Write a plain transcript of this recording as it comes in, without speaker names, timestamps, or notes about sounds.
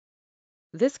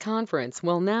This conference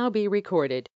will now be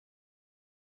recorded.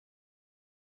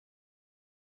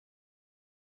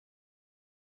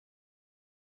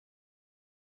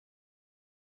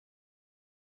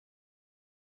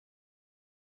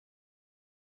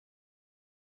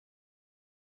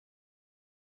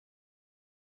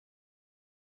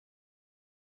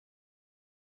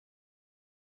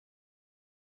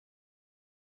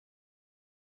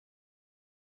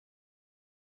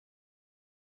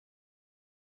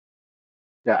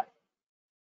 Yeah,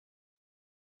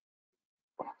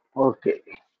 okay.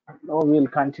 Now we'll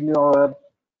continue our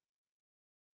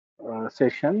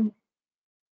session.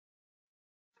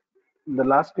 In the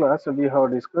last class, we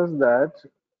have discussed that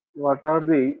what are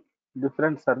the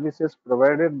different services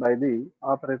provided by the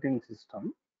operating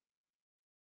system.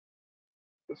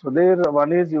 So there,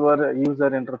 one is your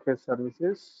user interface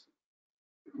services,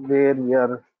 where we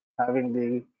are having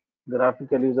the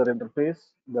graphical user interface,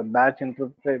 the batch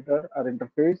interpreter or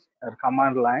interface, or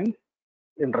command line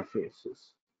interfaces.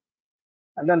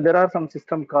 And then there are some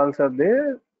system calls are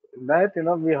there that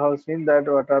we have seen that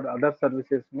what are other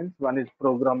services means. One is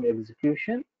program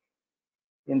execution,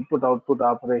 input output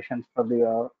operations for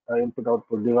the input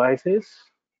output devices.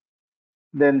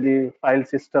 Then the file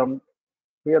system.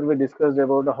 Here we discussed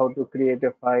about how to create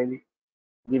a file,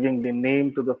 giving the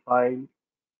name to the file,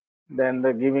 then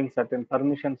the giving certain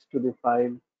permissions to the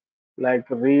file, like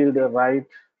read, write,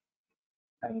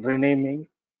 and renaming.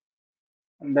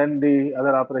 And then the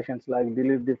other operations like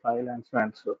delete the file and so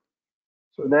on.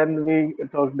 So then we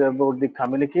talked about the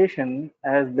communication,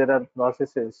 as there are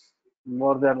processes,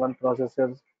 more than one process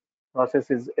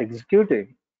is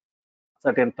executing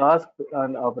certain tasks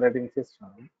on operating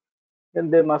system, then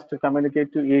they must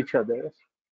communicate to each other.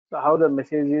 So how the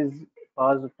message is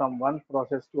passed from one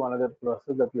process to another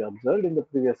process that we observed in the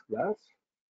previous class,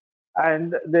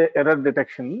 and the error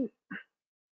detection.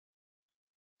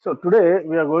 So today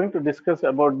we are going to discuss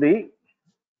about the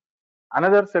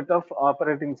another set of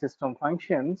operating system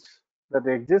functions that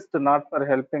exist not for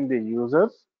helping the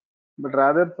users, but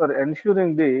rather for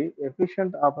ensuring the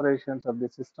efficient operations of the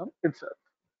system itself.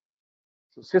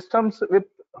 So systems with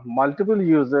multiple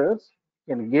users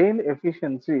can gain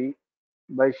efficiency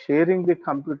by sharing the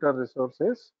computer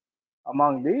resources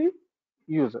among the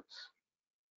users.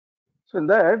 So in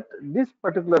that, this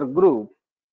particular group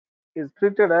is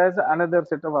treated as another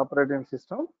set of operating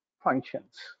system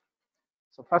functions.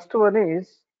 So first one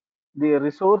is the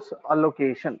resource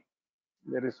allocation.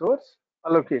 The resource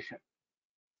allocation.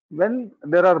 When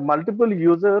there are multiple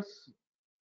users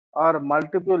or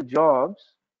multiple jobs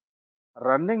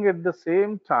running at the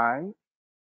same time,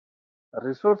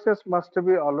 resources must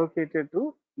be allocated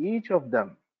to each of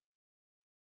them.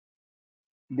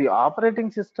 The operating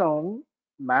system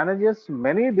manages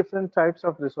many different types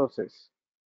of resources,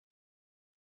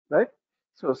 right?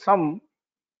 So some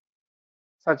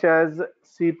such as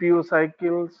CPU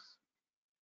cycles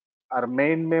or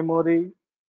main memory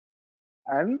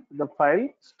and the file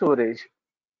storage,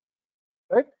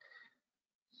 right?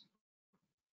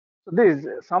 So these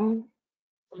some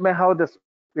may have the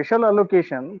special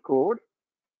allocation code,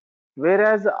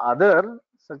 whereas other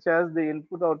such as the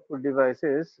input output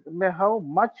devices may have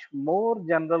much more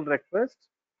general requests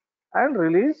and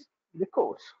release the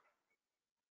codes.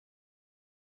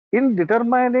 In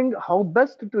determining how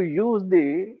best to use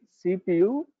the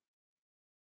CPU,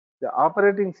 the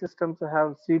operating systems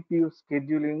have CPU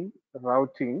scheduling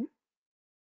routing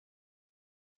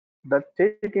that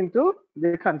take into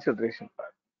the consideration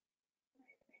part,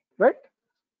 right?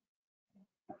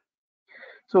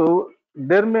 So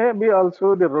there may be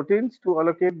also the routines to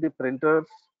allocate the printers,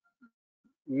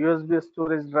 USB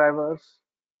storage drivers,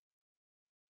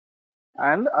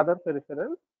 and other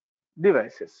peripheral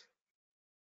devices.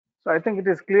 So I think it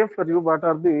is clear for you what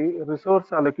are the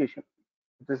resource allocation.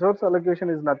 Resource allocation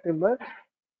is nothing but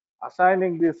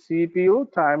assigning the CPU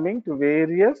timing to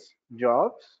various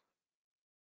jobs,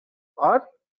 or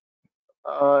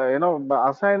by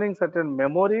assigning certain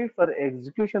memory for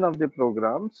execution of the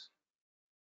programs,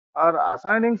 or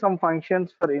assigning some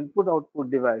functions for input output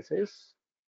devices.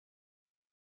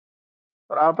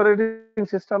 For operating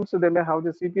systems, they may have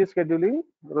the CPU scheduling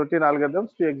routine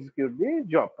algorithms to execute the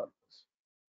job purpose.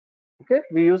 Okay,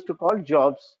 we used to call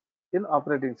jobs in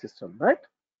operating system, right?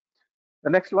 The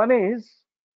next one is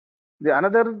the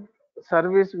another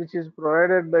service which is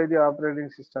provided by the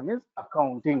operating system is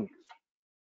accounting.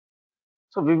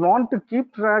 So we want to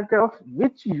keep track of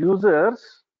which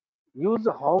users use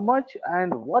how much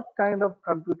and what kind of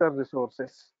computer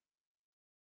resources.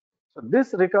 So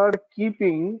this record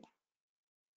keeping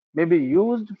may be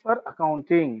used for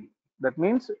accounting. That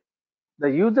means the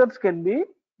users can be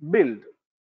billed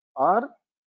or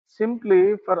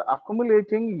simply for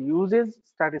accumulating usage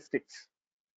statistics.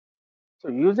 So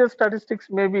usage statistics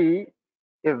may be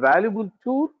a valuable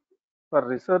tool for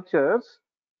researchers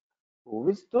who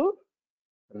wish to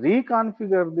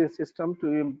reconfigure the system to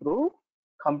improve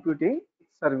computing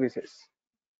services.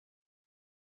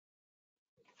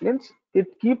 Means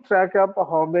it keeps track of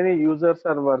how many users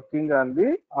are working on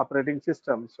the operating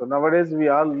system. So nowadays we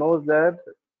all know that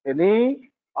any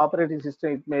operating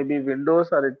system, it may be Windows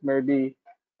or it may be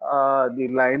the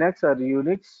Linux or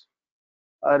Unix,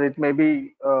 or it may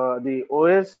be the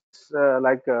OS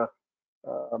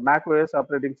Mac OS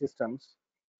operating systems.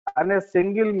 On a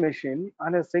single machine,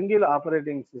 on a single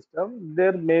operating system,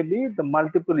 there may be the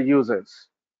multiple users.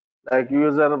 Like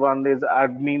user one is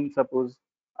admin, suppose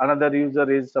another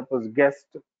user is suppose guest,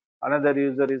 another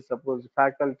user is suppose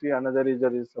faculty, another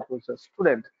user is suppose a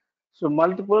student. So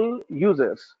multiple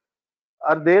users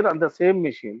are there on the same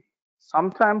machine.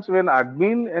 Sometimes when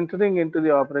admin entering into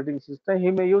the operating system, he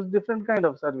may use different kind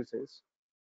of services.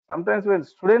 Sometimes when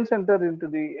students enter into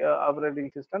the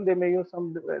operating system, they may use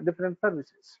some different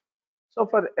services. So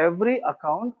for every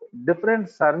account, different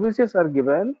services are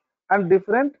given and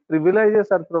different privileges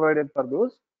are provided for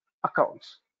those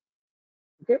accounts.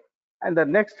 Okay. And the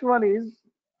next one is,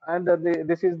 and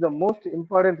this is the most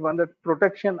important one, that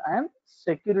protection and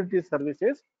security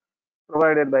services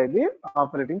provided by the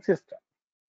operating system.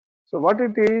 So what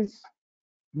it is,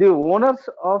 the owners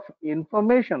of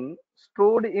information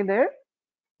stored in a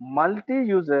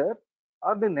multi-user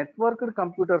or the networked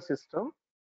computer system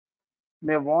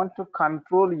may want to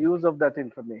control use of that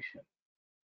information.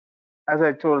 As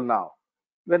I told now,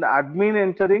 when admin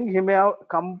entering, he may have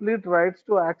complete rights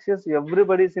to access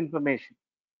everybody's information.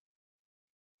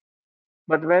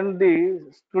 But when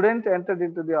the student entered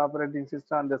into the operating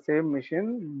system on the same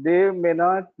machine, they may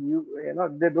not,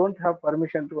 they don't have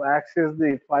permission to access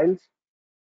the files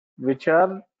which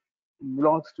are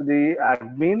belongs to the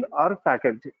admin or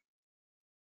faculty.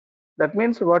 That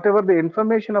means whatever the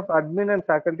information of admin and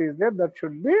faculty is there, that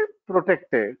should be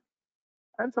protected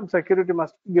and some security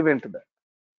must be given to that.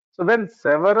 So when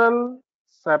several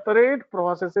separate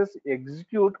processes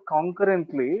execute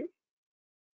concurrently,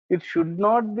 it should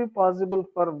not be possible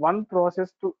for one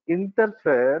process to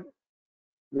interfere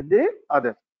with the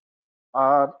other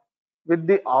or with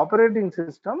the operating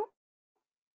system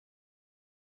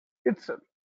itself.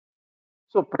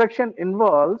 So protection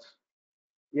involves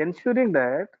ensuring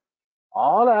that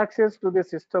all access to the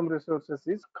system resources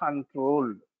is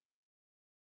controlled.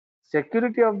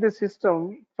 Security of the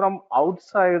system from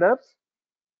outsiders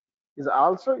is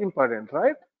also important,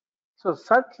 right? So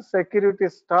such security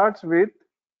starts with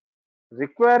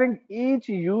requiring each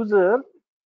user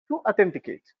to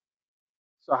authenticate.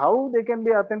 So how they can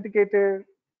be authenticated?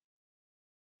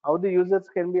 How the users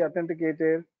can be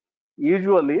authenticated?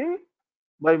 Usually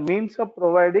by means of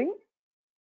providing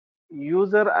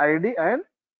user ID and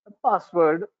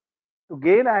password to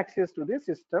gain access to the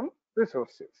system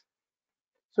resources.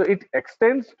 So it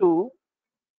extends to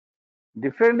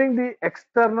defending the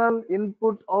external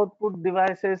input output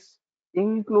devices,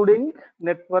 including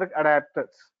network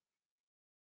adapters,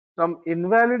 from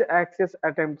invalid access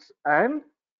attempts, and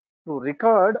to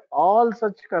record all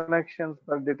such connections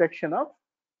for detection of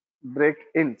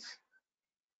break-ins.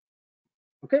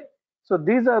 Okay, so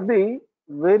these are the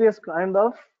various kind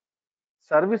of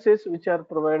services which are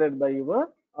provided by your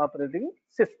operating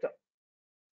system.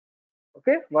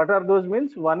 Okay, what are those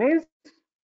means? One is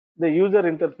the user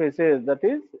interfaces, that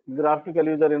is graphical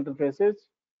user interfaces,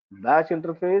 batch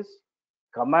interface,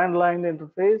 command line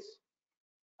interface,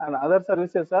 and other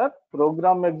services are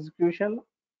program execution,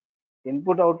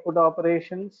 input output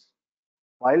operations,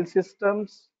 file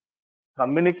systems,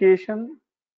 communication,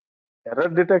 error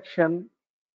detection,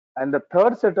 and the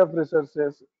third set of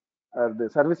resources, the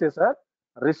services are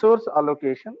resource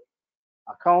allocation,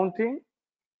 accounting,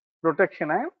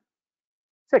 protection, and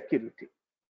security.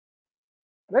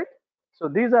 Right? So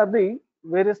these are the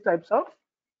various types of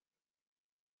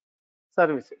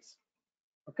services.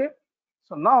 Okay.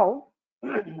 So now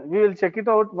we will check it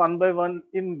out one by one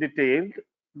in detail.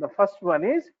 The first one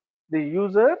is the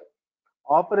user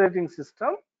operating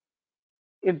system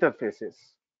interfaces.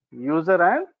 User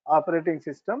and operating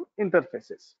system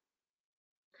interfaces.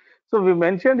 So we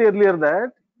mentioned earlier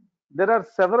that there are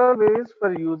several ways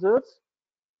for users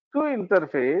to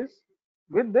interface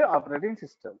with the operating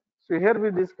system. So here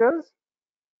we discuss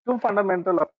two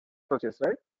fundamental approaches,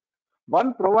 right?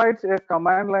 One provides a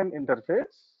command line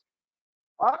interface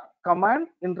or command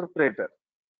interpreter.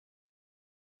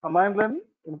 Command line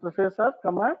interface or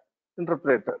command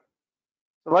interpreter.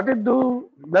 So what it do,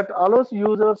 that allows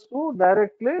users to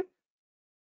directly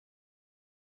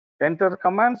enter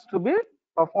commands to be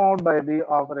performed by the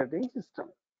operating system.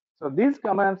 So these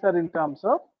commands are in terms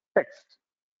of text.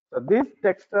 So these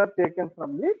texts are taken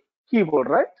from the keyboard,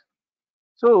 right?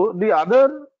 So the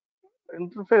other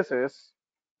interfaces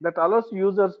that allows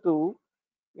users to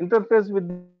interface with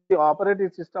the operating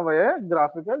system via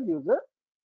graphical user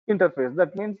interface.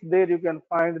 That means there you can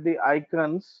find the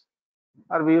icons,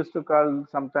 or we used to call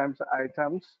sometimes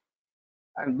items,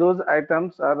 and those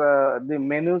items are the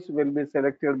menus will be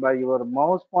selected by your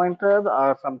mouse pointer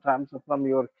or sometimes from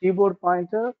your keyboard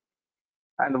pointer.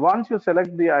 And once you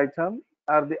select the item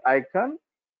or the icon,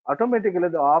 automatically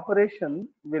the operation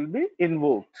will be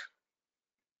invoked,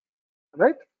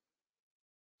 right?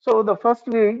 So the first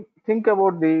we think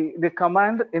about the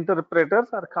command interpreters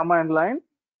or command line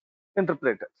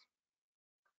interpreters.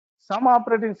 Some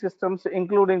operating systems,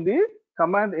 including the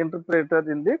command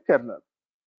interpreter in the kernel,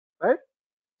 right?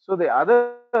 So the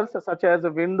others, such as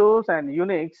Windows and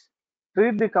Unix,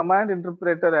 treat the command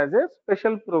interpreter as a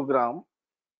special program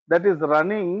that is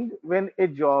running when a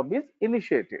job is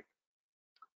initiated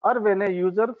or when a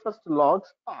user first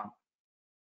logs on,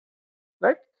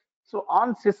 right? So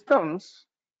on systems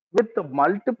with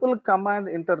multiple command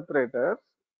interpreters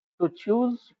to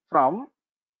choose from,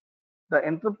 the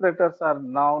interpreters are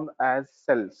known as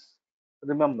cells.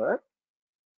 Remember,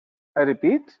 I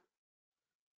repeat,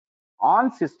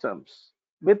 on systems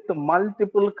with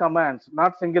multiple commands,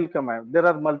 not single command. There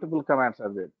are multiple commands are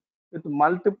there. With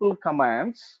multiple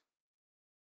commands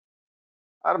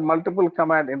or multiple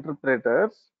command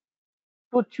interpreters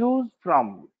to choose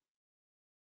from,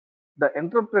 the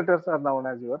interpreters are known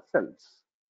as your cells.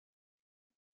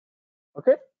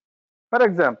 Okay. For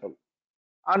example,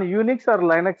 on Unix or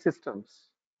Linux systems,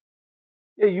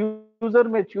 a user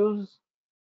may choose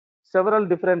several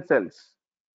different cells,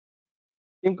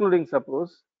 including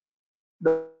suppose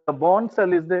the bond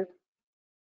cell is there,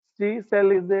 C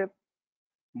cell is there,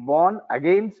 bond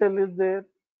again cell is there,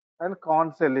 and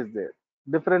con cell is there.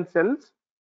 Different cells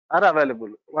are available.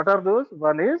 What are those?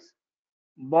 One is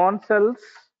bond cells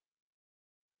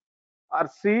or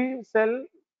C cell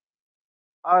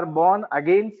or bond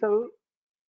again cell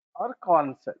or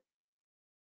con cell.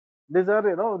 These are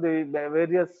the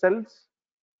various cells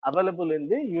available in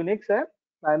the Unix and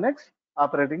Linux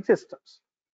operating systems.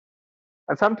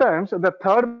 And sometimes the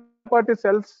third party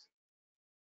cells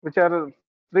which are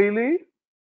freely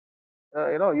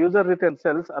user written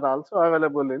cells are also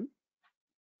available in.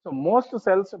 So most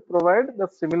cells provide the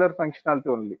similar functionality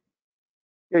only.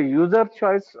 A user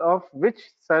choice of which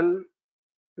cell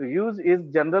to use is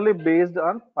generally based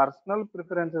on personal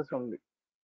preferences only,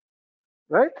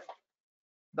 right?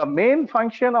 The main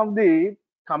function of the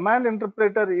command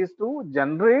interpreter is to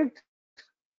generate,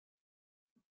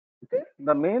 okay,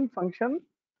 the main function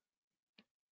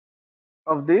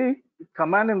of the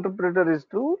command interpreter is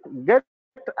to get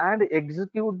and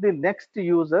execute the next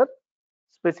user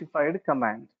specified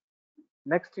command.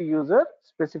 Next user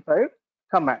specified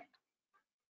command,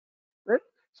 right?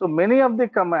 So many of the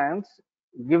commands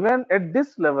given at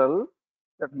this level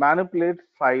that manipulate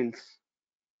files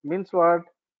means what?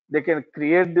 They can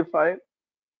create the file,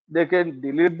 they can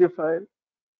delete the file,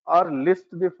 or list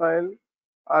the file,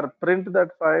 or print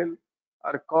that file,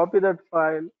 or copy that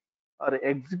file, or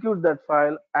execute that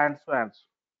file, and so on.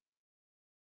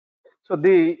 So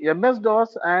the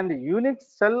MS-DOS and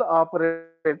Unix shell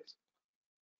operates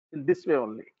in this way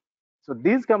only. So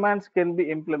these commands can be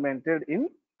implemented in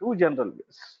two general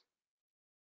ways.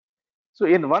 So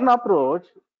in one approach,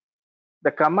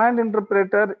 the command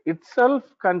interpreter itself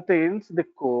contains the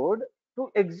code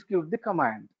to execute the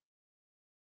command.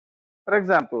 For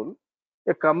example,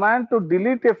 a command to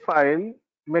delete a file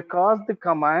may cause the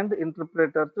command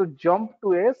interpreter to jump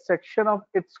to a section of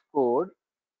its code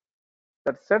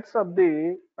that sets up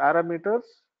the parameters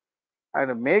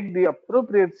and make the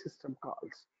appropriate system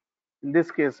calls. In this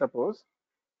case, suppose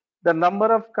the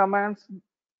number of commands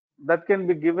that can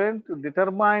be given to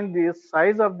determine the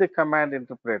size of the command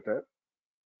interpreter,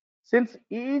 since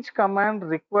each command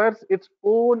requires its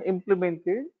own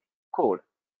implementing code,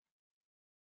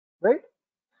 right?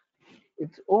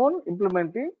 Its own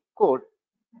implementing code.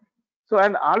 So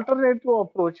an alternative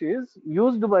approach is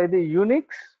used by the Unix,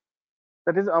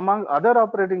 that is among other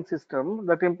operating systems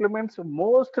that implements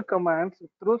most commands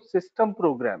through system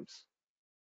programs.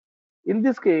 In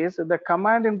this case, the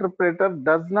command interpreter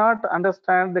does not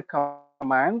understand the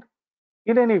command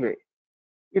in any way.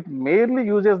 It merely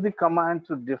uses the command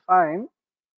to define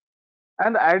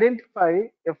and identify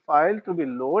a file to be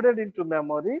loaded into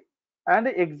memory and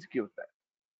execute that.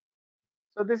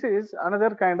 So this is another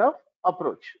kind of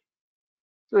approach.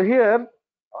 So here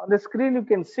on the screen you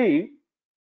can see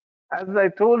As I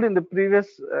told in the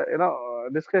previous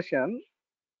discussion,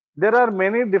 there are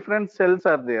many different cells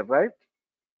are there, right?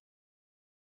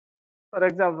 For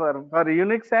example, for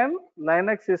Unix and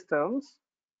Linux systems,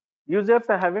 users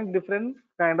are having different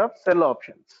kind of cell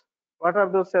options. What are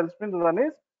those cells means? One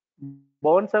is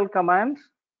bourne cell command,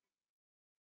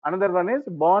 another one is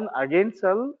bourne again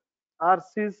cell, or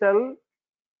C cell,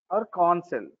 or con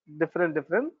cell. Different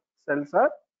cells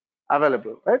are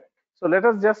available, right? So let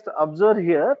us just observe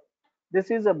here. This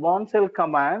is a bourne cell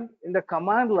command. In the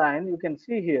command line, you can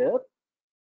see here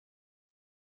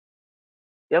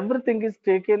everything is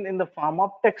taken in the form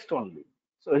of text only.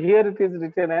 So here it is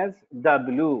written as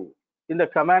W in the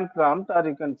command prompt, or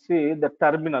you can see the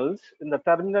terminals. In the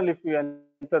terminal, if you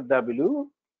enter W,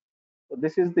 so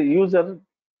this is the user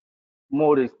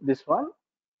mode is this one.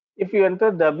 If you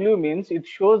enter W means it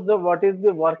shows the what is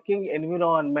the working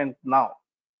environment now.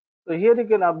 So here you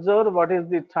can observe what is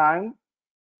the time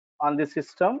on the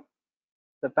system,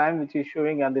 the time which is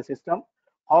showing on the system,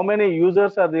 how many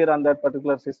users are there on that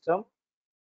particular system,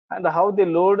 and how the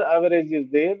load average is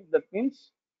there. That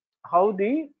means how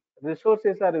the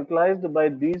resources are utilized by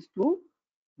these two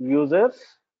users,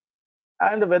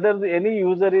 and whether any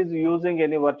user is using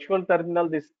any virtual terminal.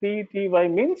 This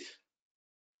TTY means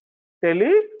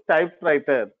tele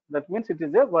typewriter. That means it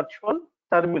is a virtual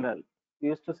terminal. We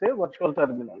used to say virtual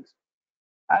terminals.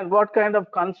 And what kind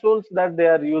of consoles that they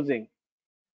are using.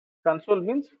 Console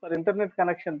means for internet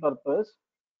connection purpose,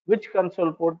 which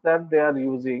console port that they are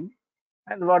using,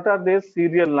 and what are their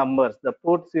serial numbers. The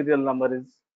port serial number is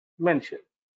mentioned.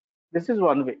 This is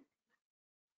one way.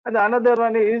 And another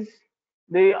one is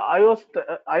the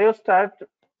iostat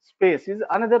space is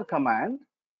another command.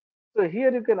 So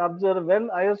here you can observe when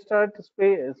iostat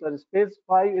space or space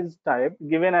 5 is typed,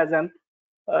 given as an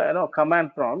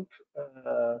command prompt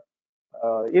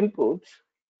inputs,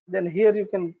 then here you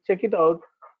can check it out.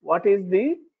 What is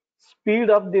the speed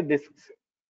of the disks?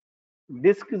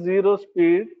 Disk 0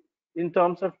 speed in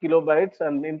terms of kilobytes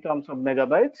and in terms of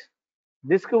megabytes.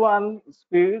 Disk 1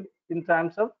 speed in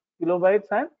terms of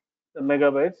kilobytes and the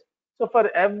megabytes. So for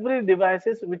every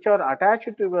devices which are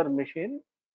attached to your machine,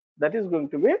 that is going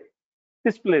to be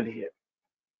displayed here.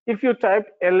 If you type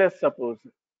ls, suppose,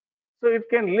 so it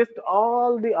can list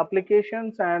all the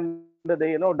applications and the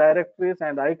directories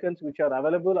and icons which are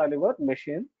available on your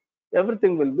machine.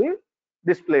 Everything will be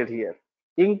displayed here,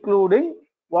 including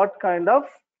what kind of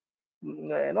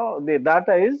the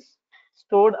data is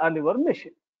stored on your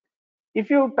machine. If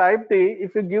you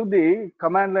give the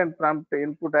command line prompt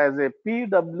input as a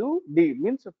pwd,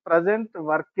 means present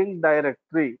working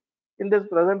directory. In this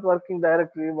present working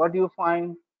directory, what you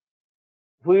find?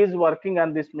 Who is working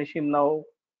on this machine now?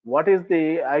 What is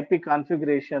the IP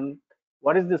configuration?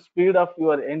 What is the speed of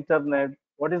your internet?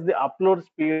 What is the upload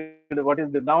speed? What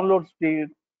is the download speed?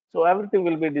 So everything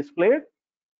will be displayed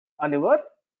on your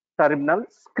terminal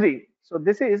screen. So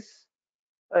this is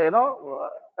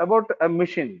about a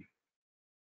machine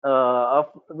of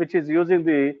which is using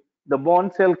the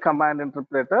Bond cell command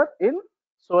interpreter in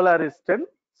Solaris 10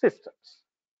 systems.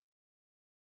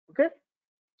 Okay.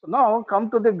 So now come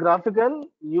to the graphical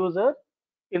user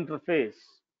interface.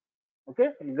 Okay,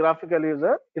 graphical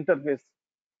user interface.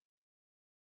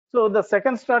 So the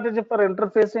second strategy for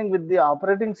interfacing with the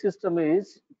operating system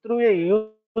is through a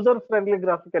user-friendly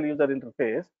graphical user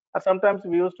interface, or sometimes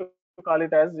we used to call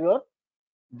it as your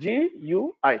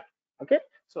GUI. Okay,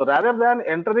 so rather than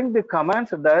entering the commands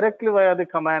directly via the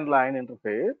command line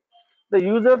interface, the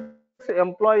users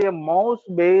employ a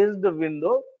mouse-based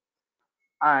window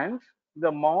and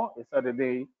the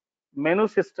menu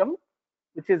system,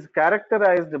 which is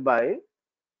characterized by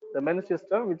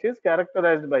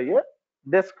a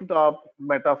desktop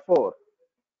metaphor.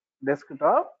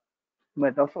 Desktop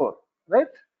metaphor, right?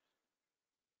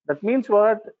 That means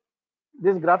what?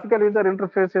 These graphical user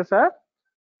interfaces are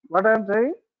what I am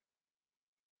saying.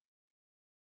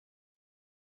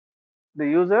 The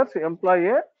users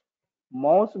employ a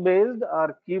mouse-based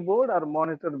or keyboard or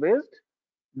monitor-based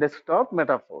desktop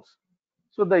metaphors.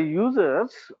 So the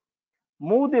users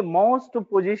move the mouse to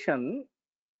position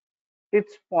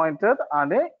its pointer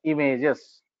on a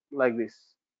images like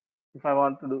this. If I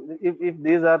want to do, if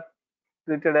these are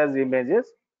treated as images,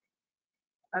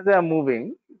 as I am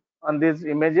moving on these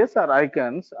images or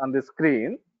icons on the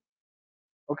screen,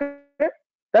 okay,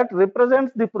 that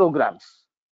represents the programs,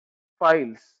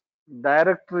 files,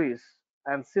 directories,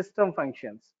 and system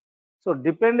functions. So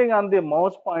depending on the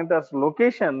mouse pointer's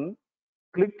location,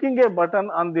 clicking a button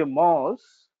on the mouse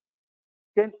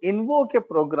can invoke a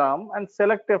program and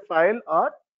select a file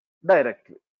or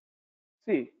directory.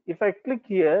 See, if I click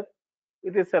here,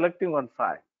 it is selecting one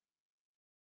file.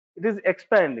 it is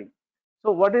expanding.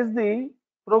 So what is the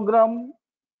program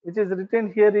which is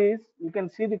written here is, you can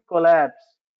see the collapse.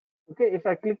 Okay, if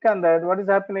I click on that, what is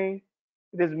happening?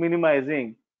 It is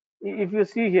minimizing. If you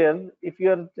see here, if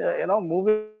you are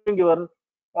moving your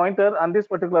pointer on this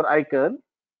particular icon,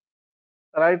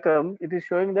 right term, it is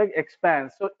showing the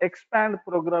expand. So expand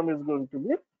program is going to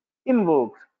be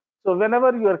invoked. So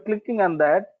whenever you are clicking on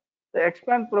that, the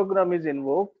expand program is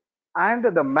invoked, and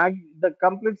the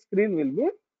complete screen will be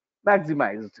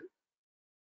maximized,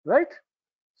 right?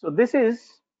 So this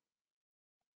is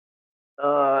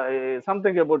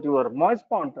something about your mouse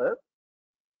pointer.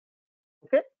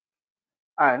 Okay,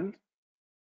 and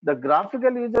the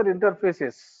graphical user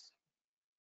interfaces,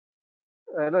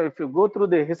 if you go through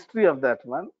the history of that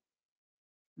one,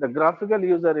 the graphical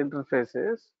user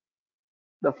interfaces,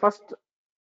 the first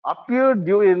appeared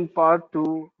due in part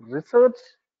to research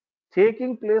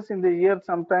taking place in the year,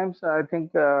 sometimes I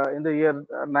think in the year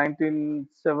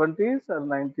 1970s or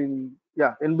 19,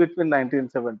 yeah, in between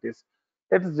 1970s,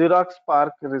 at Xerox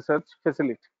Park Research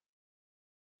Facility.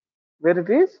 Where it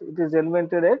is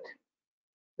invented at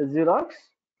Xerox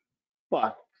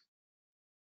Park.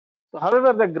 So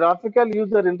however, the graphical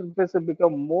user interface has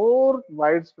become more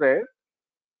widespread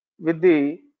with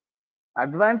the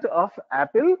advent of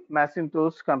Apple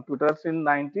Macintosh computers in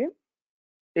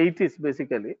 1980s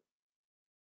basically.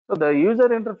 So the user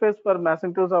interface for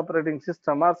Macintosh operating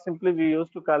system, or simply we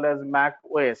used to call as Mac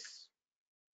OS.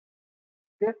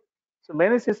 Okay. So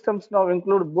many systems now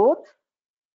include both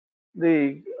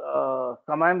the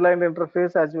command line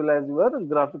interface as well as your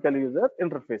graphical user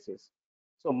interfaces.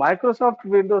 So Microsoft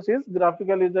Windows is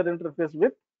graphical user interface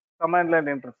with command line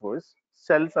interface.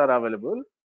 Cells are available.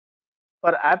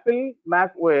 For Apple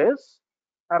Mac OS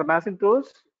or Macintosh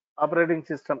operating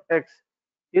system X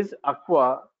is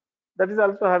Aqua, that is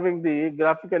also having the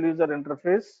graphical user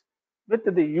interface with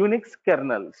the Unix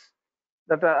kernels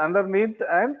that are underneath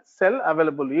and cell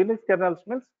available. Unix kernels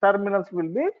means terminals will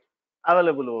be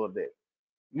available over there.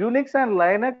 Unix and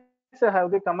Linux have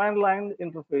the command line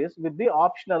interface with the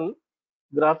optional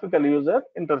graphical user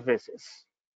interfaces.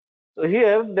 So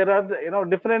here there are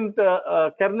different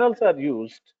kernels are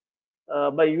used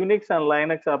by Unix and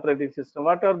Linux operating system.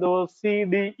 What are those?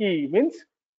 CDE means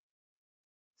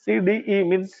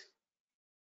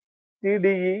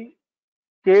CDE,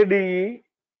 KDE,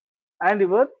 and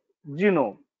your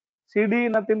genome. CDE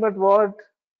nothing but what?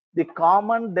 The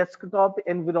common desktop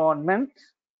environment.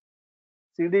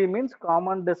 CDE means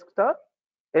common desktop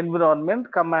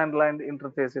environment. Command line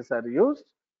interfaces are used.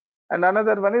 And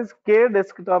another one is K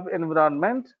desktop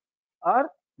environment or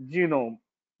genome.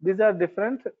 These are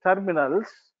different terminals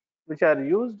which are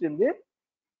used in the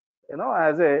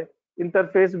as a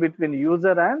interface between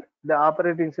user and the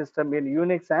operating system in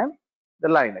Unix and the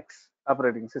Linux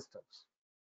operating systems.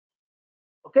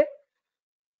 Okay,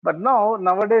 but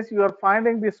nowadays you are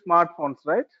finding the smartphones,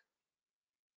 right?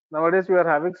 Nowadays you are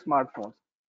having smartphones.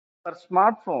 For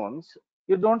smartphones,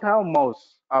 you don't have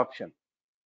mouse option,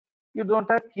 you don't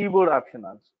have keyboard option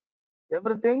also.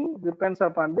 Everything depends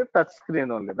upon the touch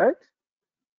screen only, right?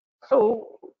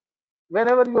 So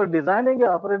whenever you are designing a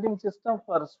operating system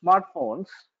for smartphones,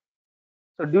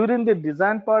 so during the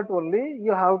design part only,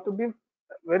 you have to be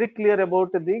very clear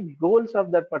about the goals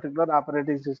of that particular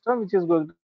operating system, which is going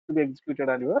to be executed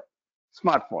on your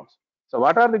smartphones. So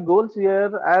what are the goals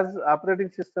here? As operating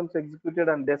systems executed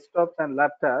on desktops and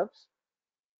laptops,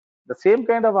 the same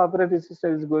kind of operating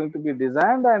system is going to be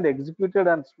designed and executed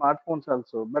on smartphones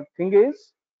also. But thing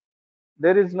is,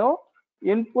 there is no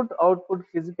input output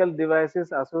physical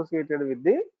devices associated with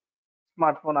the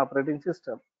smartphone operating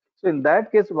system. So in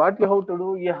that case, what you have to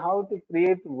do, you have to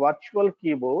create virtual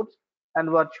keyboards and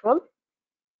virtual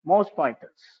mouse pointers.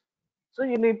 So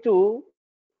you need to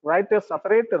write a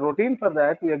separate routine for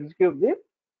that to execute the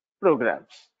programs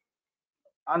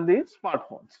on the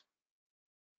smartphones.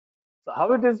 So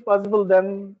how it is possible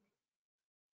then?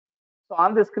 So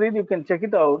on the screen, you can check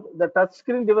it out. The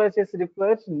touchscreen devices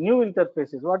requires new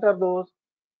interfaces. What are those?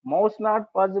 Mouse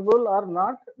not possible or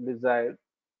not desired.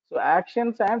 So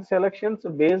actions and selections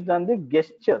based on the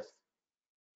gestures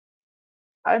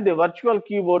and the virtual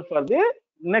keyboard for the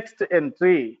next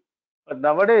entry. But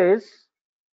nowadays,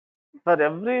 for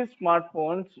every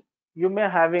smartphones, you may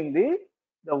having the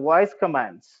voice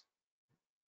commands,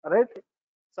 right?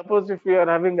 Suppose if you are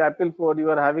having Apple phone, you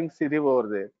are having Siri over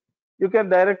there. You can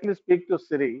directly speak to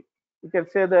Siri. You can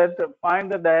say that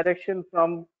find the direction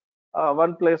from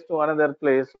one place to another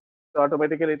place.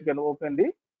 Automatically, it can open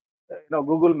the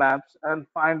Google Maps and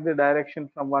find the direction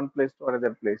from one place to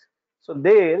another place. So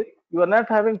there, you are not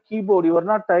having keyboard. You are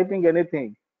not typing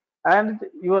anything. and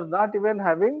you are not even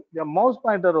having the mouse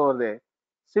pointer over there.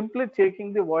 Simply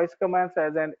taking the voice commands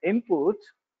as an input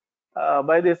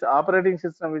by this operating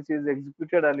system, which is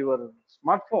executed on your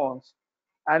smartphones,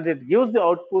 and it gives the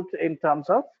output in terms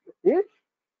of the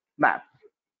map.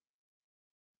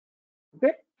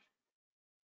 Okay.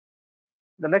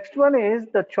 The next one is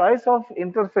the choice of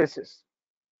interfaces.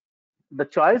 The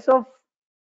choice of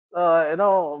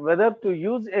whether to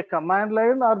use a command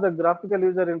line or the graphical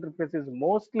user interface is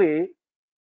mostly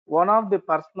one of the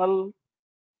personal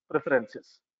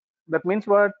preferences. That means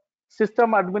what?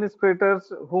 System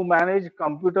administrators who manage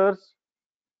computers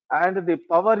and the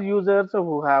power users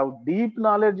who have deep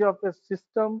knowledge of the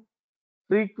system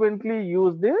frequently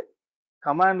use the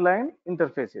command line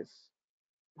interfaces.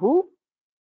 Who?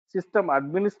 System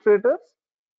administrators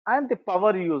and the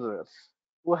power users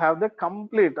who have the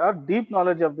complete or deep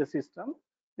knowledge of the system,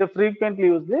 they frequently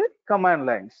use the command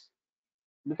lines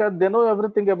because they know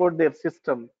everything about their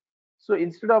system. So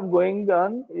instead of going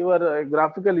on your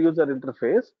graphical user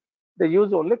interface, they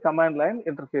use only command line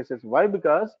interfaces. Why?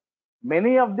 Because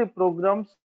many of the programs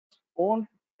won't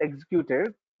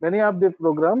executed. Many of the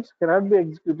programs cannot be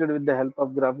executed with the help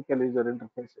of graphical user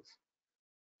interfaces.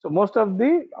 So most of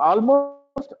the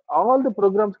almost all the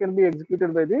programs can be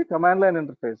executed by the command line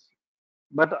interface,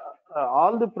 but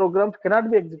all the programs cannot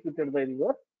be executed by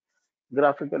your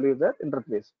graphical user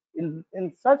interface.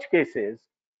 In such cases,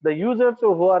 the users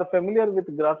who are familiar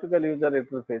with graphical user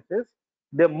interfaces,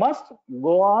 they must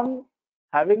go on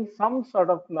having some sort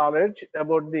of knowledge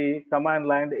about the command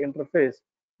line interface.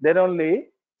 Then only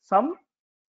some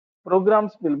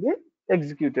programs will be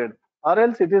executed, or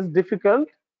else it is difficult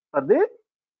for the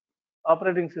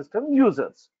operating system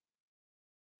users,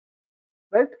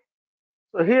 right?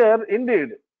 So here,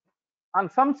 indeed, on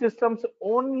some systems,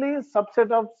 only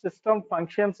subset of system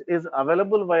functions is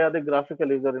available via the graphical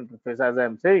user interface, as I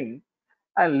am saying,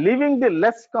 and leaving the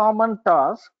less common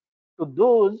task to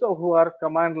those who are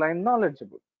command line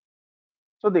knowledgeable.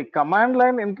 So the command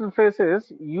line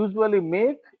interfaces usually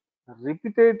make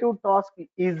repetitive tasks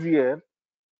easier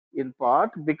in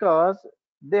part because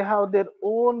they have their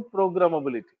own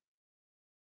programmability.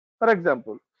 For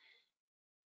example,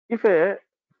 if a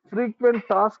frequent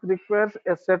task requires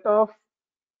a set of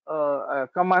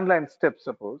command line steps,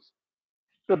 suppose,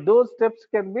 so those steps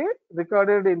can be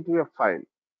recorded into a file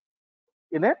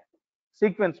in a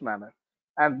sequence manner,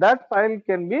 and that file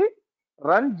can be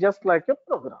run just like a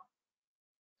program.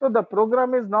 So the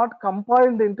program is not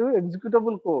compiled into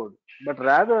executable code, but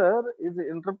rather is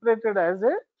interpreted as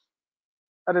a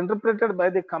or interpreted by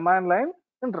the command line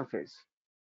interface.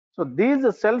 So these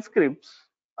shell scripts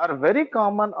are very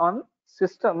common on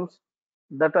systems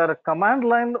that are command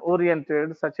line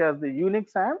oriented, such as the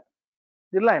Unix and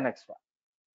the Linux one.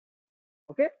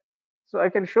 Okay, so I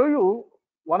can show you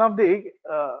one of the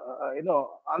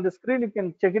on the screen. You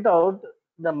can check it out.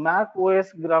 The Mac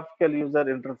OS graphical user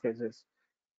interfaces.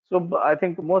 So I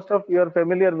think most of you are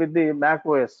familiar with the Mac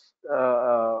OS,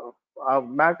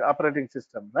 Mac operating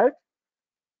system, right?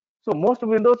 So most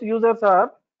Windows users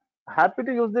are happy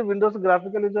to use the Windows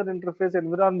graphical user interface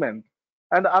environment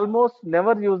and almost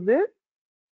never use the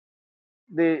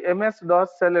MS-DOS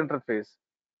shell interface.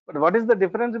 But what is the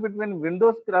difference between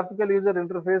Windows graphical user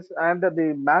interface and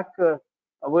the Mac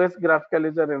OS graphical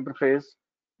user interface?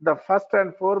 The first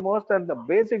and foremost and the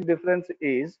basic difference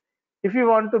is if you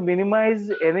want to minimize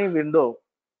any window,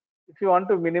 if you want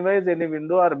to minimize any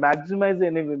window or maximize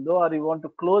any window, or you want to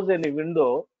close any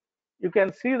window, you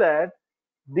can see that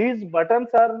these buttons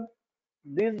are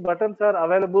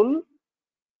available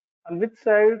on which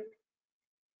side.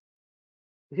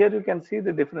 Here you can see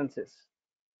the differences.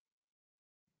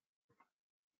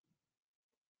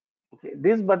 Okay,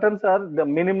 these buttons are the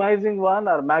minimizing one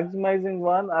or maximizing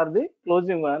one or the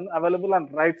closing one available on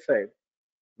right side.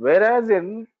 Whereas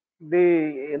in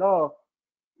the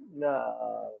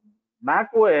uh, Mac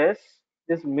OS,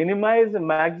 this minimize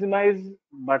maximize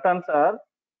buttons are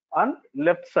on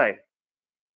left side,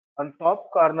 on top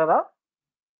corner of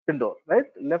window, right?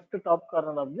 Left top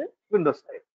corner of the window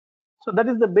side. So that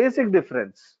is the basic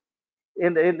difference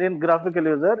in graphical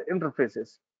user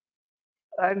interfaces.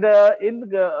 And in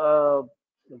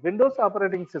Windows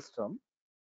operating system,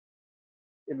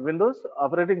 in Windows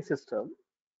operating system,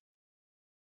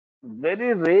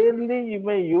 very rarely you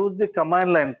may use the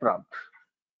command line prompt.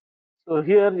 So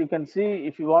here you can see,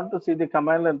 if you want to see the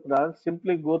command line prompt,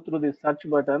 simply go through the search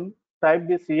button, type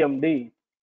the CMD,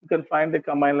 you can find the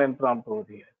command line prompt over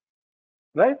here,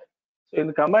 right? So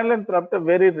in command line prompt,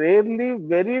 very rarely,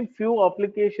 very few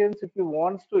applications, if you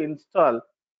want to install,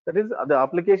 that is the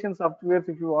application softwares,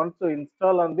 if you want to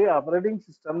install on the operating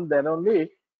system, then only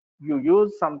you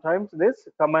use sometimes this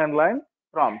command line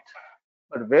prompt.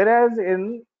 But whereas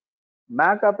in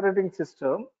Mac operating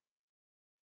system,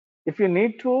 if you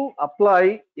need to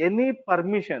apply any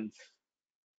permissions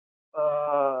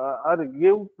or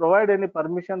provide any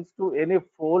permissions to any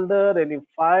folder, any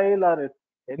file, or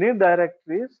any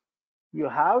directories, you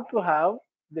have to have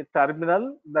the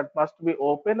terminal that must be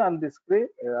open on the screen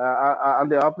on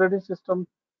the operating system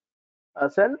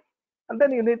cell, and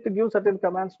then you need to give certain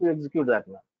commands to execute that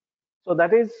one. So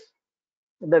that is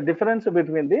the difference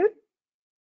between the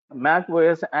Mac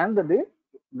OS and the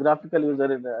graphical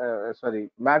user,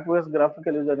 Mac OS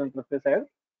graphical user interface and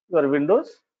your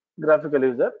Windows graphical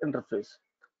user interface.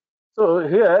 So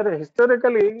here,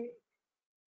 historically,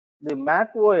 the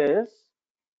Mac OS,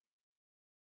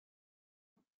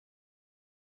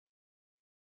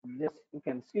 yes, you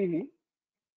can see,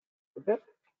 okay,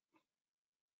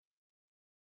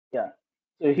 yeah.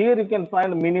 So here you can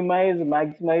find minimize,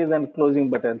 maximize, and closing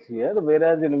buttons here,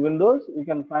 whereas in Windows you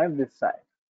can find this side,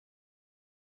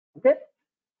 okay.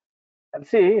 And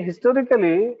see,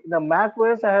 historically, the Mac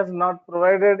OS has not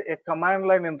provided a command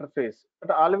line interface,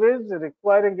 but always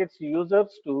requiring its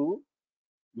users to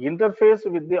interface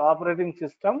with the operating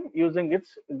system using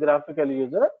its graphical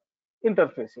user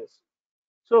interfaces.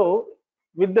 So,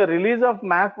 with the release of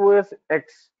Mac OS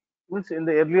X, means in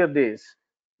the earlier days,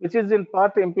 which is in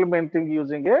part implementing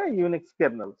using a Unix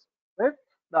kernels, right?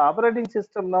 The operating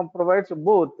system now provides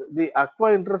both the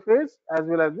Aqua interface as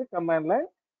well as the command line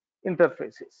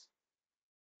interfaces.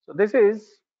 So, this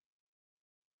is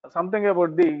something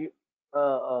about the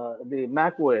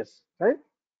Mac OS, right?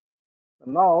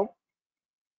 Now,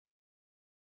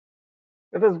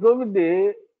 let us go with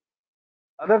the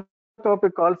other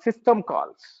topic called system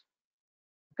calls.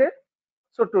 Okay,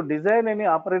 so to design any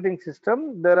operating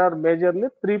system, there are majorly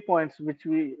 3 points which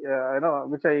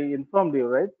which I informed you,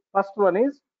 right? First one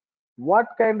is what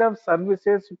kind of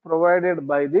services provided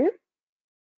by the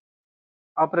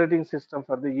operating system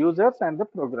for the users and the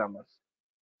programmers.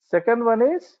 Second one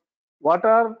is what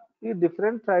are the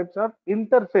different types of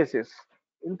interfaces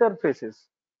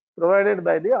provided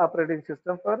by the operating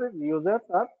system for users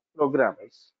or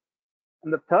programmers.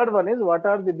 And the third one is what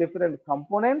are the different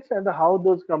components and how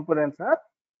those components are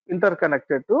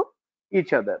interconnected to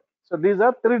each other. So these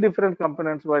are three different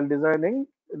components while designing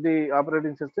the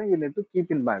operating system you need to keep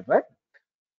in mind, right?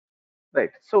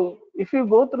 Right. So if you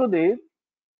go through the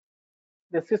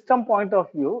system point of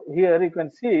view, here you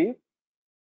can see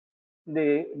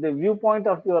the viewpoint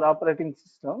of your operating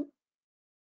system.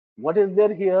 What is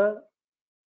there here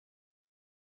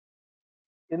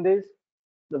in this?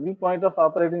 The viewpoint of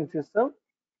operating system.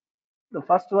 The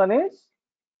first one is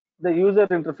the user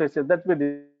interfaces that we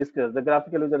discussed, the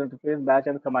graphical user interface, batch,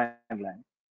 and command line.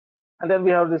 And then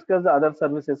we have discussed the other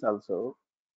services also.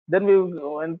 Then we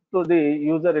went to the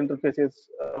user interfaces,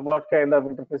 what kind of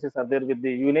interfaces are there with the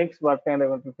Unix, what kind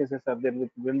of interfaces are there with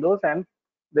Windows and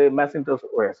the Macintosh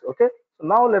OS. Okay, so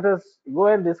now let us go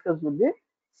and discuss with the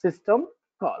system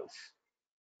calls,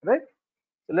 right?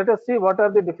 So let us see what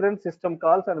are the different system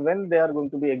calls and when they are going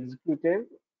to be executed.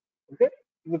 Okay,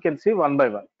 we can see one by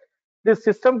one. These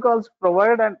system calls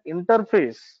provide an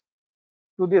interface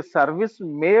to the service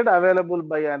made available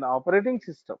by an operating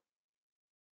system.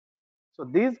 So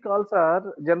these calls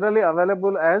are generally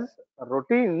available as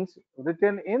routines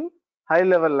written in high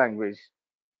level language.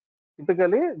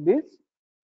 Typically, these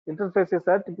interfaces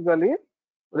are typically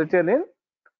written in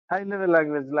high level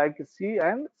language like C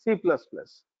and C++.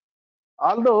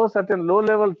 Although certain low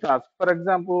level tasks, for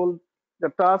example, the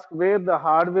task where the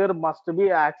hardware must be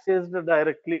accessed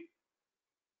directly,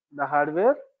 the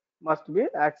hardware must be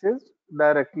accessed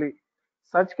directly.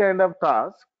 Such kind of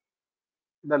task,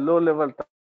 the low level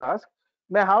task,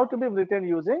 may have to be written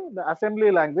using the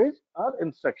assembly language or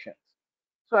instructions.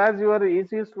 So as you are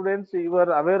EC students, you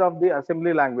are aware of the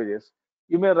assembly languages.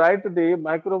 You may write the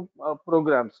micro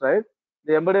programs, right?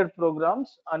 The embedded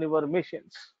programs on your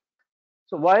machines.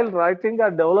 So while writing or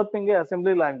developing a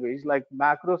assembly language like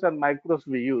macros and micros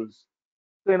we use,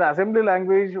 so in assembly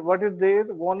language, what is there?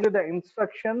 Only the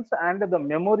instructions and the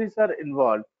memories are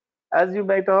involved. As you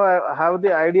might have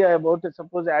the idea about,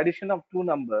 suppose addition of two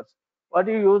numbers. What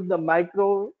you use the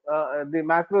macro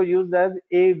used as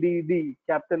ADD,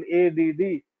 capital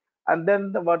ADD, and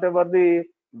then whatever the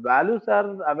values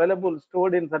are available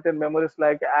stored in certain memories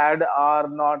like add R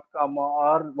naught comma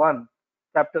R1,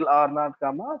 capital R naught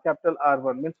comma capital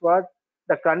R1 means what?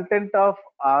 The content of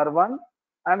R1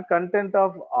 and content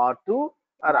of R2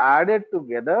 are added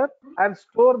together and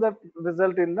store that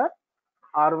result in the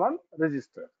R1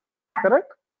 register.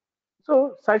 Correct?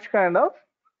 So such kind of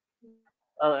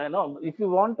if you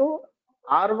want to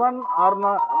R1,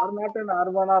 R0, and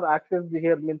R1 are accessed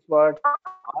here means what?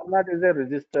 R0 is a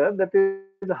register that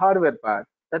is hardware part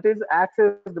that is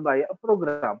accessed by a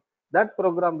program. That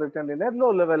program written in a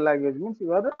low level language means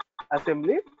your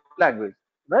assembly language,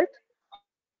 right?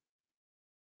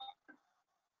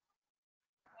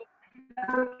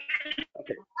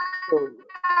 Okay. So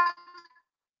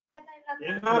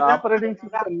the operating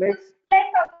system makes.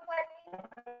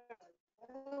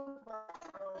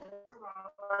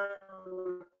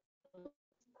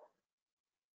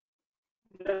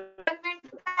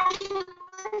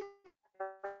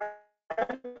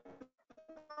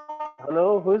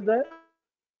 Hello, who is there?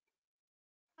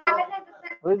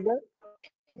 Who is there?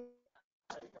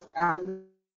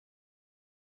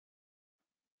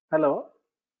 Hello,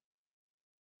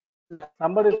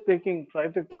 somebody is speaking. Try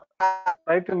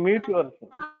to mute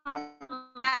yourself.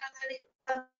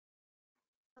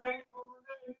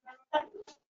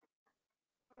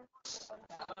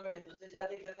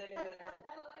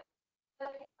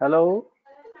 Hello,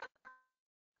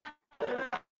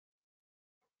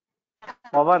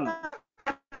 Pavan.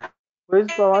 Who is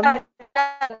Pavan?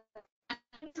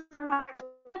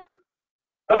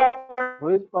 Who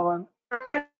is Pavan?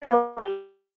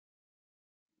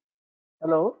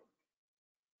 Hello,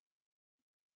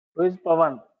 who is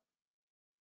Pavan?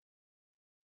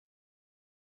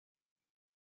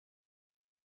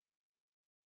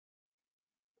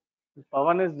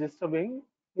 Pavan is disturbing.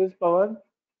 Who is Pavan?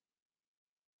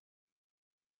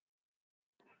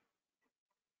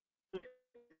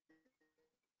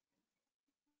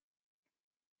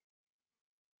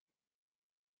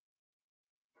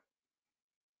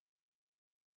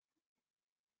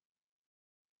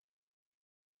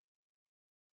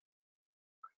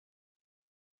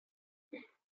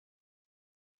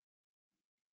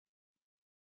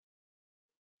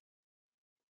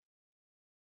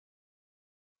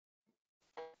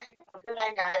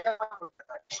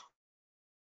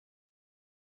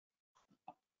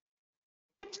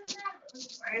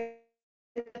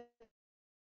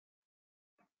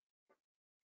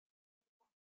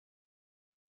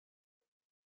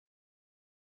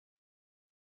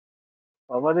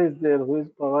 Pavan is there. Who is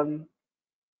Pavan?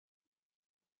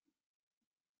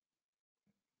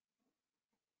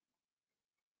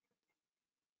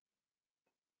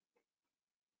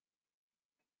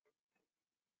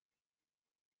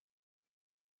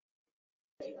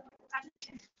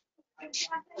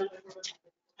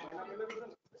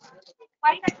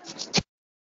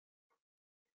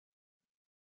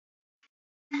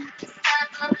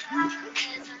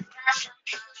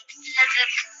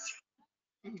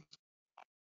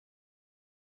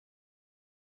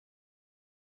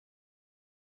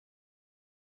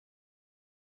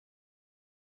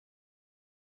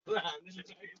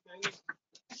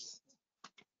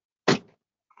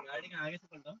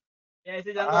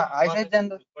 ऐसे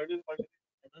general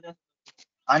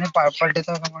आणि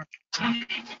पलटीचा का मग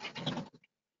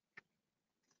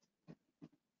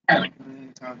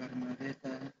सागरमध्ये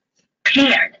तर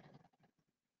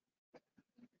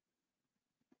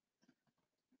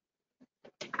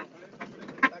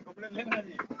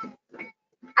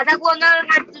आता गोंधळ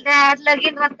घातल्यात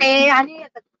लगीन होते आणि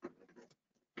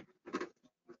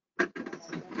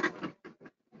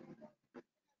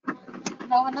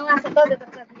नव नव असं तो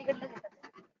देतात तिकडलं देतात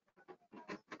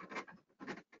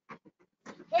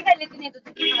हे काय लिखून येत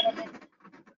होतं की मला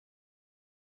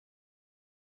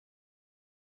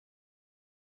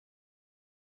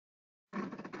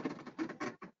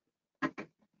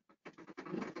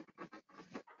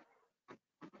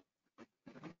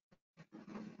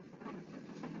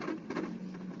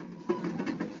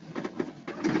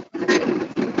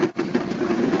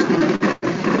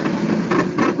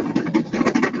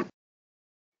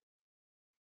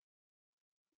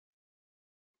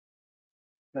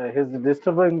He's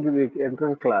disturbing the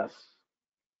entire class.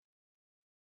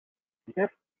 Okay.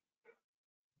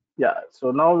 Yeah.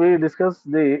 So now we discuss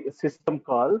the system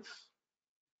calls.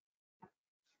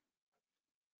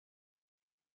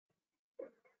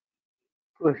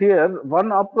 So here,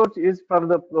 one approach is for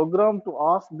the program to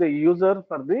ask the user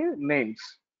for the names.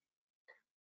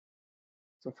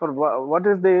 So for what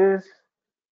is this?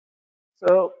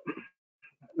 So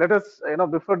let us,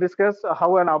 before discuss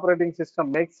how an operating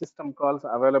system makes system calls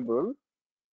available.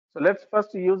 So let's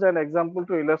first use an example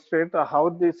to illustrate how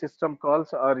the system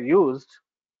calls are used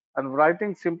and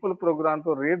writing simple program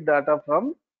to read data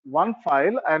from one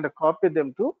file and copy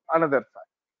them to another file.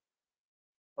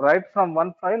 Write from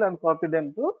one file and copy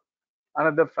them to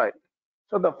another file.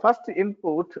 So the first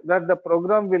input that the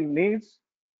program will need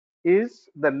is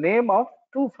the name of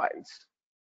two files.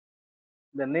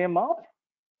 The name of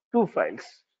two files.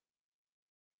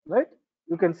 right?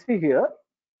 You can see here,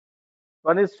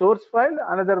 one is source file,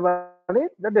 another one is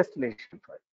the destination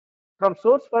file. From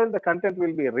source file, the content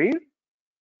will be read,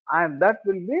 and that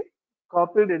will be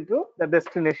copied into the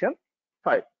destination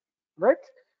file, right?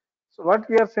 So what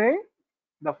we are saying,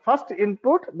 the first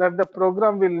input that the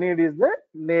program will need is the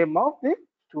name of the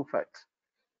two files.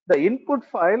 The input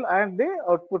file and the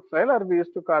output file are we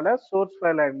used to call as source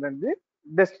file and then the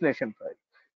destination file.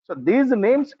 So these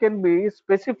names can be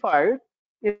specified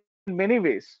in many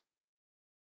ways.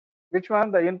 Which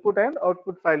one? The input and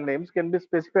output file names can be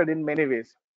specified in many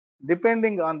ways,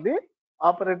 depending on the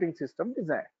operating system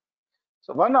design.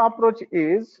 So one approach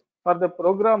is for the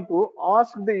program to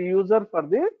ask the user for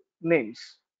the names.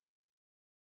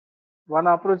 One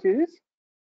approach is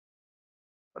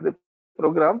for the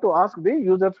program to ask the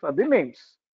users for the names.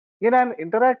 In an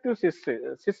interactive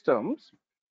systems,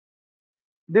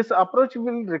 this approach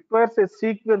will require a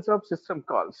sequence of system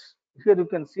calls. Here you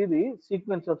can see the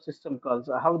sequence of system calls,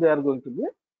 how they are going to be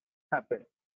happen.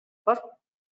 First,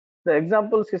 the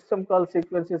example system call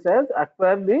sequence is as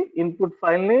acquire the input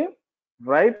file name,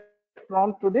 write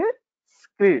prompt to the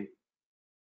screen,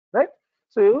 right?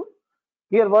 So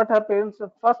here what happens?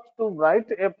 First to write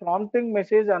a prompting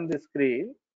message on the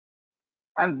screen,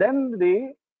 and then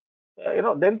the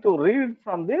then to read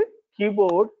from the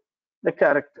keyboard the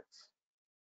characters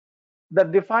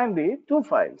that define the two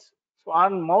files. So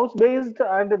on mouse based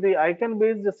and the icon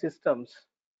based systems,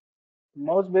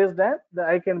 mouse based and the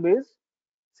icon based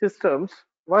systems,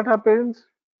 what happens?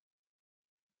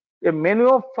 A menu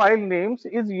of file names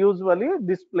is usually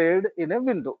displayed in a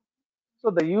window. So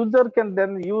the user can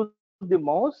then use the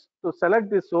mouse to select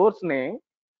the source name,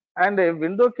 and a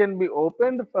window can be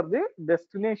opened for the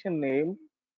destination name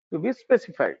to be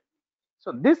specified.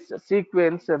 So this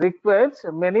sequence requires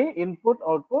many input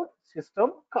output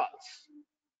system calls.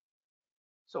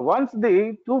 So once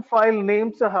the two file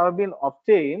names have been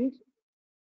obtained,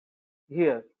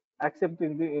 here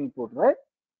accepting the input, right?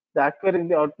 The acquiring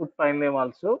the output file name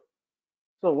also.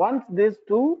 So once these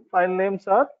two file names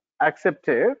are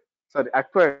accepted, sorry,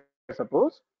 acquired,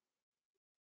 suppose,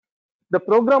 the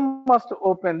program must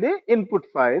open the input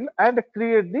file and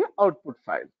create the output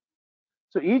file.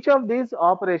 So each of these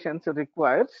operations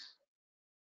requires,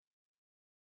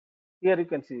 here you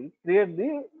can see, create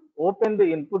the, open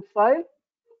the input file.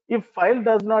 If file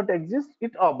does not exist,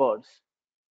 it aborts,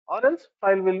 or else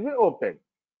file will be opened.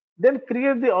 Then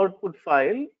create the output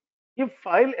file. If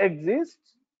file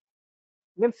exists,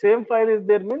 means same file is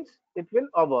there, means it will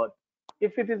abort.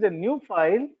 If it is a new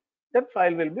file, that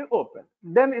file will be open.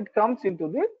 Then it comes into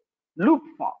the loop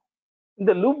form. In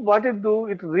the loop, what it do,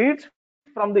 it reads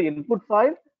from the input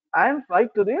file and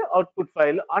write to the output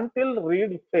file until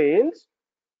read fails.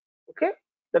 Okay,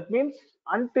 that means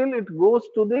until it goes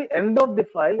to the end of the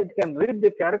file, it can read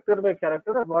the character by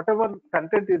character, and whatever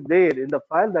content is there in the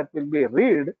file that will be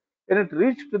read. When it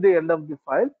reaches to the end of the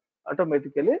file,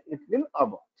 automatically it will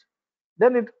abort.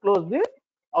 Then it close the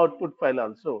output file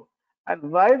also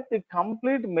and write the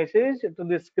complete message to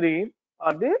the screen,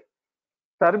 or the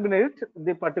terminate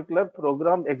the particular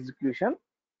program execution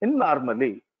in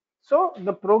normally. So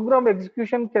the program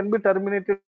execution can be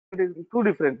terminated in two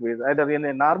different ways. Either in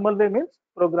a normal way, means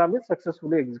program is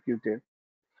successfully executed.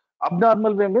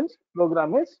 Abnormal way means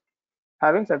program is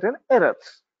having certain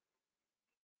errors.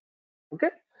 Okay.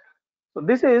 So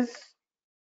this is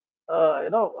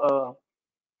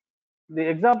the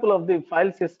example of the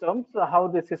file systems, how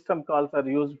the system calls are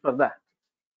used for that.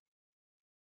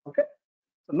 Okay.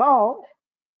 So now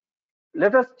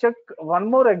let us check one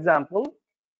more example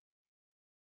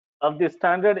of the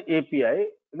standard API.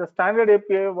 In the standard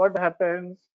API, what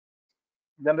happens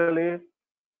generally?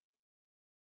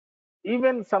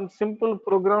 Even some simple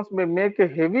programs may make a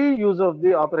heavy use of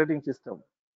the operating system,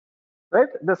 right?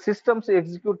 The systems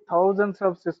execute thousands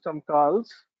of system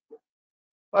calls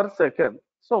per second.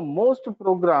 So most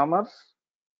programmers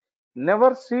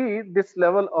never see this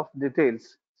level of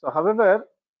details. So, however,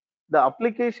 the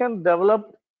application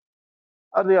developed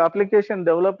or the application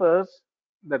developers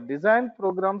that design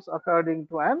programs according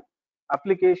to an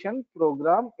application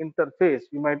program interface.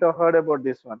 You might have heard about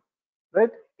this one,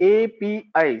 right?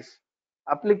 APIs,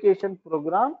 application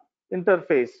program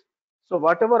interface. So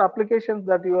whatever applications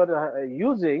that you are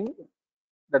using,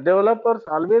 the developers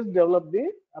always develop the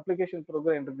application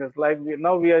program interface. Like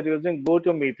now we are using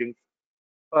GoToMeetings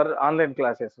for online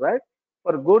classes, right?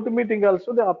 For GoToMeeting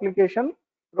also the application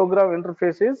program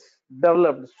interface is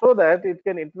developed so that it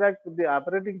can interact with the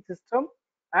operating system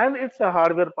and its a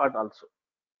hardware part also,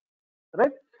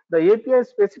 right? The API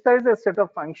specifies a set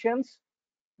of functions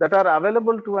that are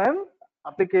available to an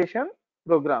application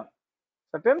program.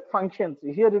 certain functions.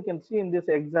 Here you can see in this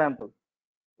example.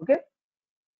 Okay,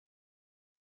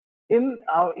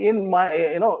 in my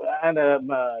and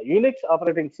Unix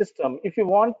operating system, if you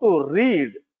want to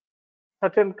read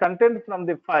certain content from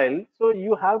the file, so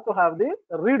you have to have the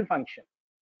read function.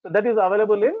 So that is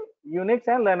available in Unix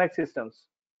and Linux systems.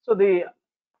 So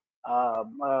uh,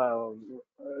 uh,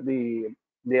 the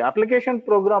the application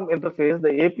program interface,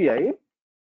 the API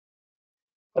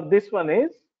for this one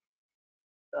is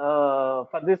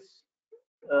for this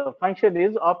function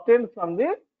is obtained from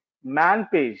the man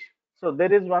page. So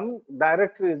there is one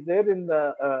directory is there in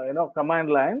the command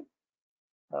line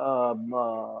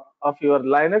of your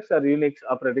Linux or Unix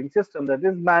operating system, that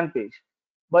is man page.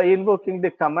 By invoking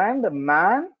the command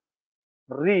man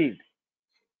read,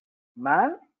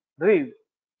 man read.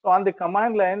 So on the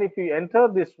command line, if you enter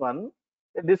this one,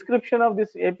 the description of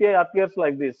this API appears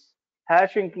like this.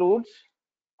 Hash includes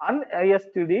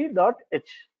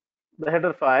unistd.h, the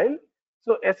header file.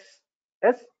 So S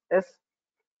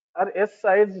or S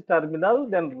size terminal,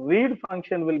 then read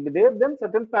function will be there, then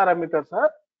certain parameters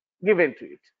are given to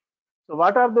it. So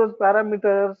what are those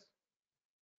parameters?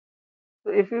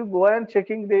 So if you go and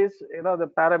checking this,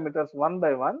 the parameters one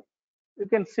by one, you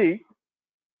can see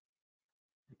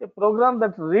a program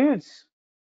that reads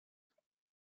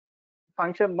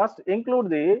function must include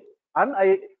the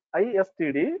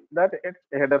unistd that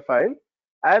header file,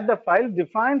 as the file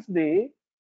defines the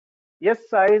S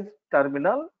size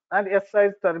terminal and S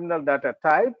size terminal data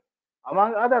type,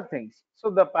 among other things. So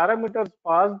the parameters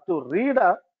passed to read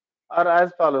are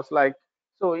as follows. Like,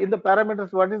 so in the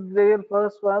parameters, what is there?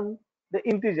 First one, the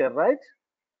integer, right?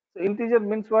 So integer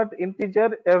means what?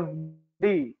 Integer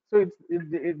FD. So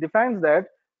it defines that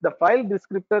the file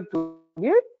descriptor to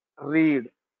be read.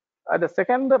 The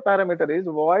second parameter is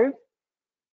void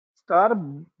star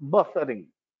buffering.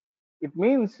 It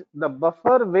means the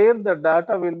buffer where the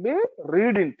data will be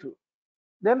read into.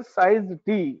 Then size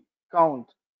t count.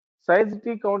 Size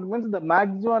t count means the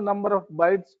maximum number of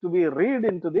bytes to be read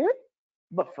into the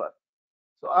buffer.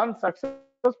 So on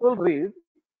successful read,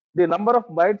 the number of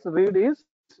bytes read is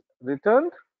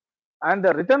returned, and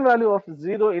the return value of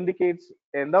 0 indicates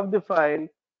end of the file.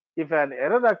 If an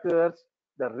error occurs,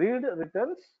 the read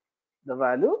returns the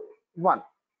value 1.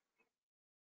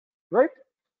 Right?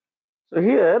 So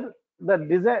here the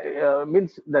design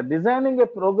means the designing a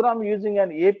program using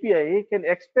an API can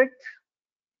expect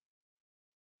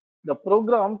the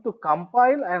program to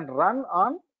compile and run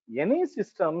on any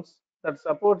systems that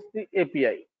supports the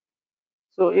API.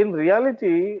 So in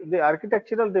reality, the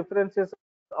architectural differences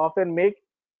often make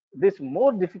this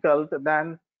more difficult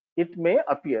than it may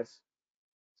appear.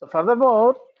 So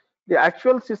furthermore, the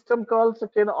actual system calls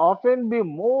can often be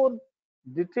more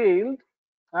detailed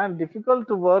and difficult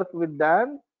to work with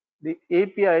than the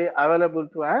API available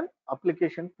to an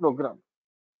application program.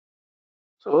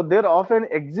 So there often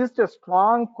exists a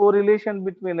strong correlation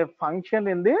between a function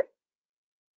in the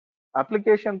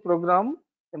application program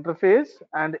interface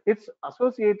and its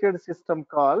associated system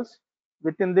calls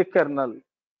within the kernel.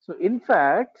 So in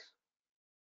fact,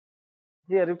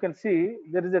 here you can see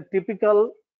there is a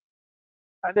typical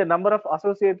and a number of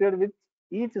associated with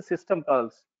each system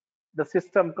calls, the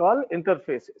system call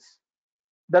interfaces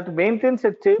that maintains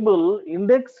a table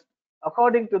indexed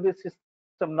according to the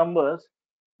system numbers.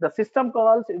 The system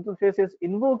calls interfaces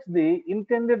invokes the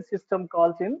intended system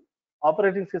calls in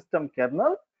operating system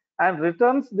kernel and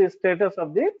returns the status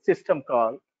of the system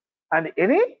call and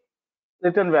any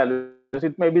return values.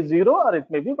 It may be 0 or it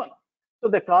may be 1. So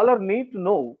the caller need to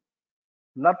know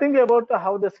nothing about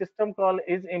how the system call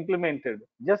is implemented,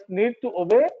 just need to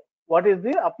obey what is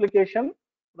the application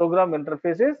program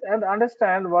interfaces and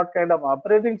understand what kind of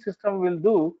operating system will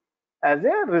do as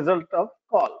a result of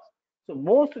calls. So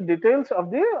most details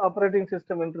of the operating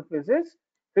system interfaces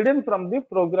hidden from the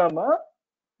programmer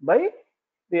by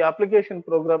the application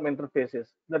program interfaces.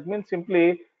 That means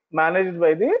simply managed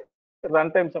by the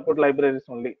runtime support libraries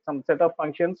only, some set of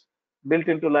functions built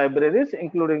into libraries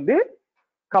including the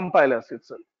compilers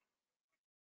itself,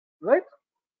 right?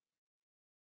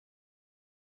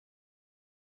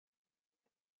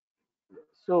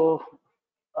 So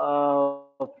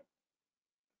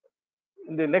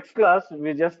in the next class,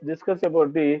 we just discuss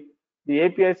about the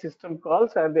API system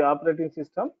calls and the operating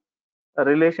system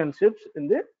relationships in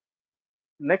the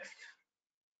next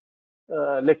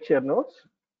lecture notes.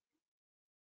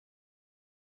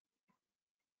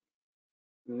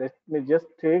 Let me just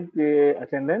take the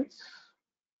attendance.